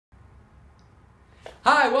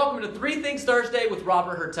Hi, welcome to Three Things Thursday with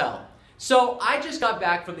Robert Hertel. So I just got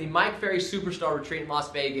back from the Mike Ferry Superstar Retreat in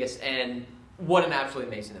Las Vegas, and what an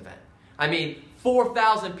absolutely amazing event. I mean,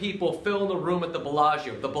 4,000 people fill the room at the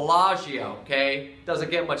Bellagio. The Bellagio, okay? Doesn't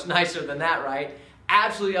get much nicer than that, right?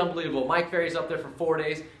 Absolutely unbelievable. Mike Ferry's up there for 4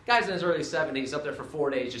 days. Guy's in his early 70s, up there for 4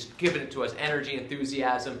 days, just giving it to us. Energy,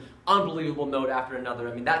 enthusiasm, unbelievable note after another.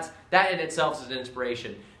 I mean, that in itself is an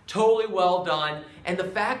inspiration. Totally well done. And the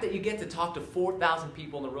fact that you get to talk to 4,000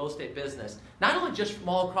 people in the real estate business, not only just from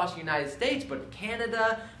all across the United States, but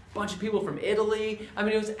Canada, a bunch of people from Italy. I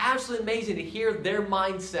mean, it was absolutely amazing to hear their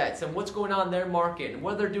mindsets and what's going on in their market and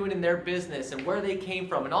what they're doing in their business and where they came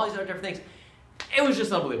from and all these other different things. It was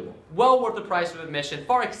just unbelievable. Well worth the price of admission.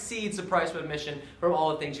 Far exceeds the price of admission from all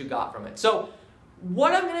the things you got from it. So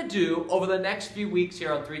what I'm going to do over the next few weeks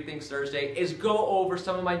here on Three Things Thursday is go over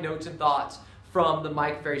some of my notes and thoughts from the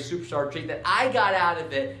Mike Ferry Superstar Retreat that I got out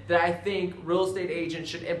of it that I think real estate agents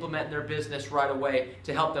should implement in their business right away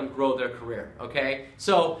to help them grow their career, okay?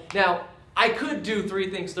 So now, I could do Three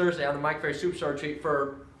Things Thursday on the Mike Ferry Superstar Retreat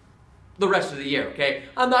for the rest of the year, okay?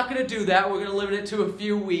 I'm not going to do that. We're going to limit it to a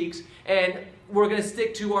few weeks, and we're going to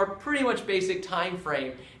stick to our pretty much basic time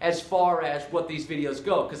frame as far as what these videos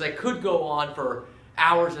go, because I could go on for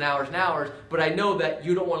hours and hours and hours, but I know that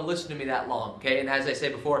you don't want to listen to me that long, okay? And as I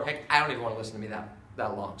said before, heck, I don't even want to listen to me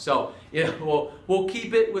that long. So, you know, we'll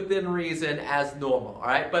keep it within reason as normal, all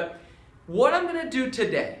right? But what I'm going to do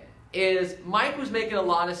today is Mike was making a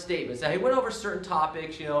lot of statements. Now, he went over certain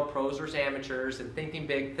topics, you know, pros versus amateurs and thinking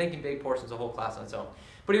big portions of the whole class on its own.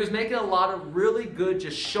 But he was making a lot of really good,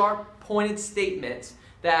 just sharp, pointed statements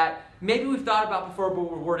that maybe we've thought about before, but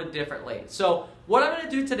were worded differently. So what I'm going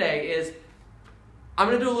to do today is I'm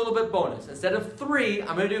going to do a little bit bonus. Instead of 3,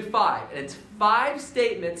 I'm going to do 5. And it's 5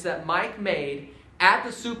 statements that Mike made at the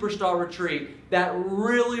Superstar Retreat that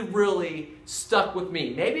really stuck with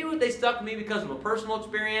me. Maybe they stuck with me because of a personal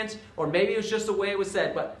experience, or maybe it was just the way it was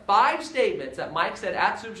said. But 5 statements that Mike said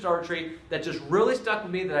at Superstar Retreat that just really stuck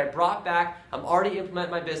with me, that I brought back. I'm already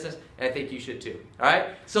implementing my business, and I think you should too. All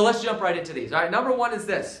right? So let's jump right into these. All right, number 1 is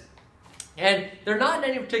this. And they're not in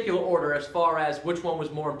any particular order as far as which one was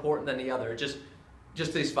more important than the other. Just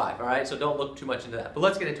these 5, all right? So don't look too much into that. But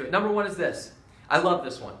let's get into it. Number 1 is this. I love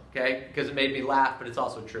this one, okay? Because it made me laugh, but it's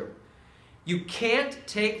also true. You can't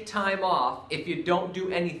take time off if you don't do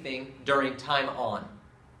anything during time on.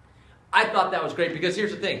 I thought that was great because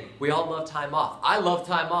here's the thing. We all love time off. I love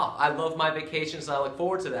time off. I love my vacations, and I look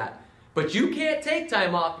forward to that. But you can't take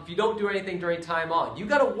time off if you don't do anything during time on. You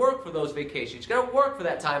got to work for those vacations. You got to work for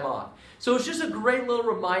that time off. So it's just a great little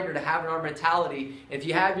reminder to have in our mentality. If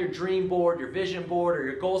you have your dream board, your vision board, or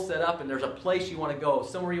your goal set up, and there's a place you want to go,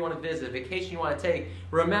 somewhere you want to visit, a vacation you want to take,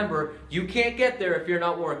 remember, you can't get there if you're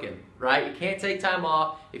not working, right? You can't take time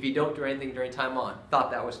off if you don't do anything during time on.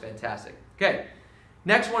 Thought that was fantastic. Okay,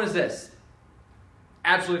 next one is this.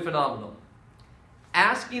 Absolutely phenomenal.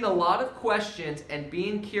 Asking a lot of questions and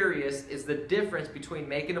being curious is the difference between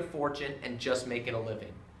making a fortune and just making a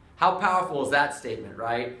living. How powerful is that statement,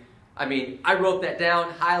 right? I mean, I wrote that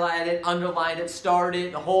down, highlighted it, underlined it, starred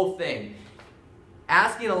it, the whole thing.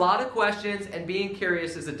 Asking a lot of questions and being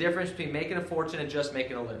curious is the difference between making a fortune and just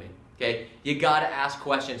making a living. Okay? You got to ask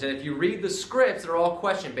questions. And if you read the scripts, they're all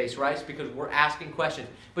question-based, right? It's because we're asking questions.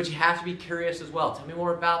 But you have to be curious as well. Tell me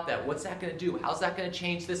more about that. What's that going to do? How's that going to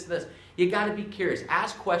change this and this? You got to be curious.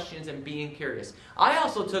 Ask questions and being curious. I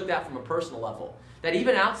also took that from a personal level. That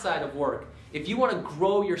even outside of work, if you want to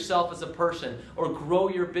grow yourself as a person or grow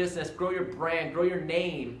your business, grow your brand, grow your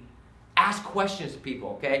name, ask questions to people,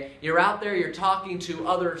 okay? You're out there, you're talking to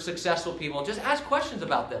other successful people. Just ask questions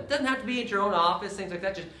about them. It doesn't have to be at your own office, things like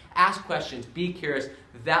that. Just ask questions. Be curious.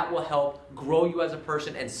 That will help grow you as a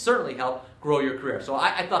person and certainly help grow your career. So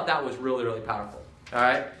I thought that was really powerful, all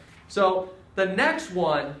right? So the next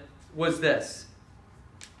one was this.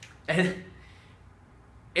 And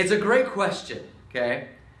it's a great question, okay?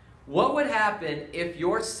 What would happen if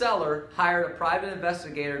your seller hired a private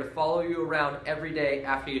investigator to follow you around every day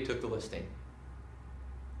after you took the listing?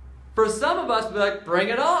 For some of us, we'd be like, bring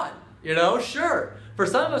it on. You know, sure. For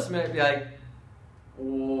some of us, it might be like,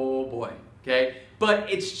 oh boy, okay? But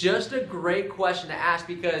it's just a great question to ask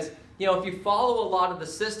because, you know, if you follow a lot of the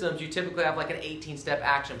systems, you typically have like an 18-step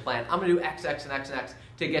action plan. I'm going to do X, X, and X, and X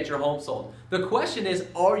to get your home sold. The question is,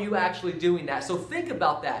 are you actually doing that? So think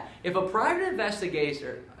about that. If a private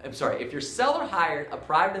investigator, if your seller hired a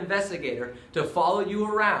private investigator to follow you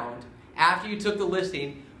around after you took the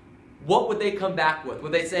listing, what would they come back with?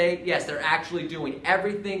 Would they say, yes, they're actually doing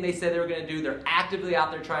everything they said they were going to do, they're actively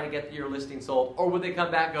out there trying to get your listing sold? Or would they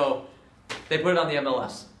come back and go, they put it on the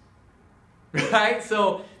MLS? Right?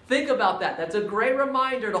 So Think about that. That's a great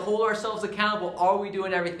reminder to hold ourselves accountable. Are we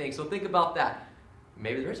doing everything? So think about that.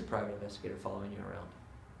 Maybe there is a private investigator following you around.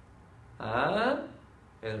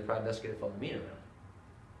 Maybe there's a private investigator following me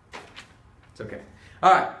around. It's okay.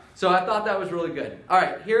 All right. So I thought that was really good. All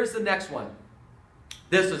right. Here's the next one.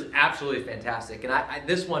 This was absolutely fantastic. And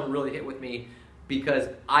this one really hit with me because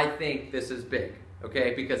I think this is big.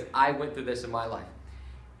 Okay? Because I went through this in my life.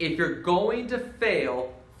 If you're going to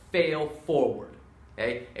fail, fail forward.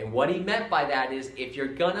 Okay? And what he meant by that is if you're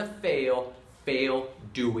going to fail, fail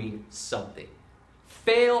doing something.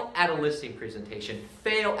 Fail at a listing presentation.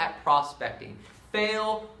 Fail at prospecting.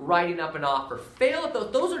 Fail writing up an offer. Fail at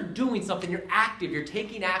those. Those are doing something. You're active. You're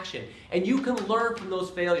taking action. And you can learn from those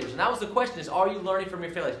failures. And that was the question is, are you learning from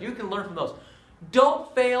your failures? You can learn from those.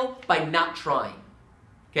 Don't fail by not trying.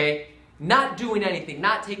 Okay? Not doing anything.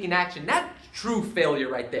 Not taking action. That's true failure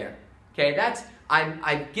right there. Okay? That's,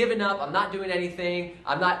 I've given up. I'm not doing anything.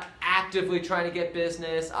 I'm not actively trying to get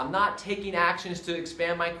business. I'm not taking actions to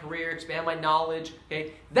expand my career, expand my knowledge.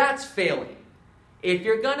 Okay? That's failing. If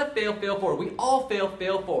you're going to fail, fail forward. We all fail,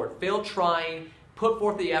 fail forward. Fail trying, put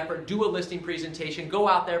forth the effort, do a listing presentation, go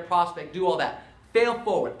out there, prospect, do all that. Fail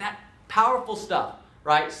forward. That powerful stuff,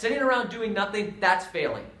 right? Sitting around doing nothing, that's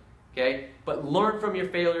failing, okay? But learn from your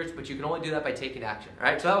failures, but you can only do that by taking action, all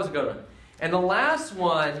right? So that was a good one. And the last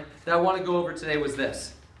one that I want to go over today was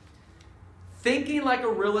this. Thinking like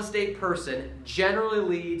a real estate person generally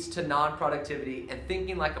leads to non-productivity, and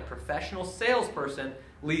thinking like a professional salesperson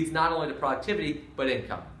leads not only to productivity, but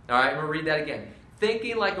income. All right, I'm going to read that again.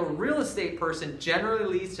 Thinking like a real estate person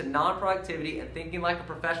generally leads to non-productivity, and thinking like a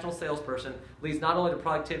professional salesperson leads not only to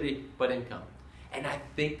productivity, but income. And I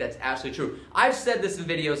think that's absolutely true. I've said this in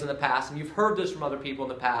videos in the past, and you've heard this from other people in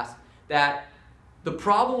the past, that the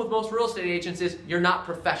problem with most real estate agents is you're not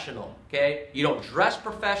professional, okay? You don't dress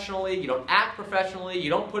professionally, you don't act professionally,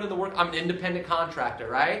 you don't put in the work. I'm an independent contractor,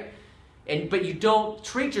 right? But you don't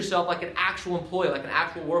treat yourself like an actual employee, like an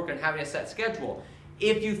actual worker and having a set schedule.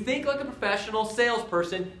 If you think like a professional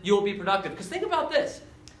salesperson, you'll be productive. Because think about this.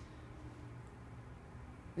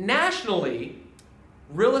 Nationally,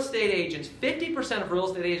 real estate agents, 50% of real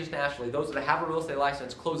estate agents nationally, those that have a real estate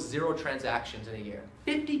license, close 0 transactions in a year.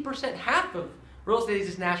 50%, half of real estate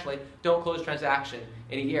agents nationally don't close transaction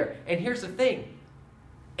in a year. And here's the thing.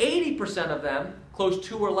 80% of them close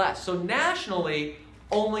 2 or less. So nationally,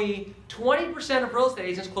 only 20% of real estate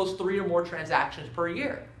agents close 3 or more transactions per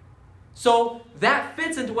year. So that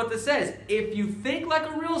fits into what this says. If you think like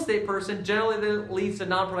a real estate person, generally that leads to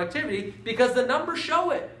non-productivity because the numbers show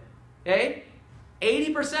it. Okay?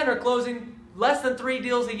 80% are closing less than 3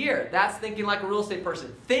 deals a year. That's thinking like a real estate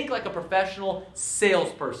person. Think like a professional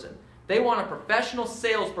salesperson. They want a professional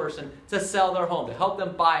salesperson to sell their home, to help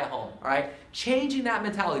them buy a home. All right? Changing that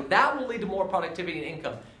mentality, that will lead to more productivity and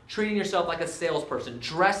income. Treating yourself like a salesperson,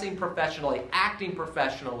 dressing professionally, acting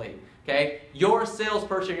professionally, okay? You're a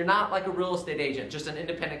salesperson, you're not like a real estate agent, just an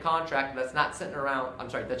independent contractor that's not sitting around,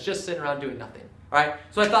 that's just sitting around doing nothing, all right?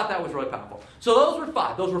 So I thought that was really powerful. So those were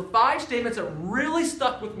 5. Those were 5 statements that really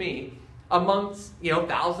stuck with me amongst,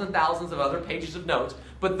 thousands and thousands of other pages of notes.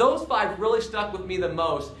 But those 5 really stuck with me the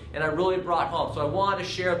most, and I really brought home. So I wanted to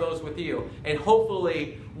share those with you. And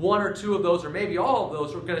hopefully 1 or 2 of those, or maybe all of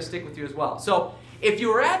those, are going to stick with you as well. So if you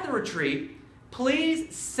were at the retreat,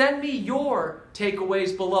 please send me your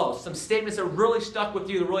takeaways below. Some statements that really stuck with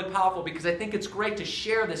you, they're really powerful, because I think it's great to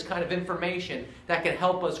share this kind of information that can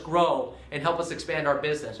help us grow and help us expand our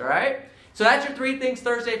business, all right? So that's your 3 Things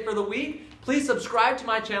Thursday for the week. Please subscribe to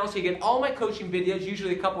my channel so you get all my coaching videos,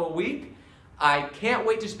 usually a couple a week. I can't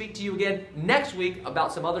wait to speak to you again next week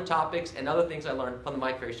about some other topics and other things I learned from the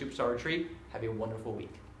Mike Ferry Superstar Retreat. Have a wonderful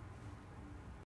week.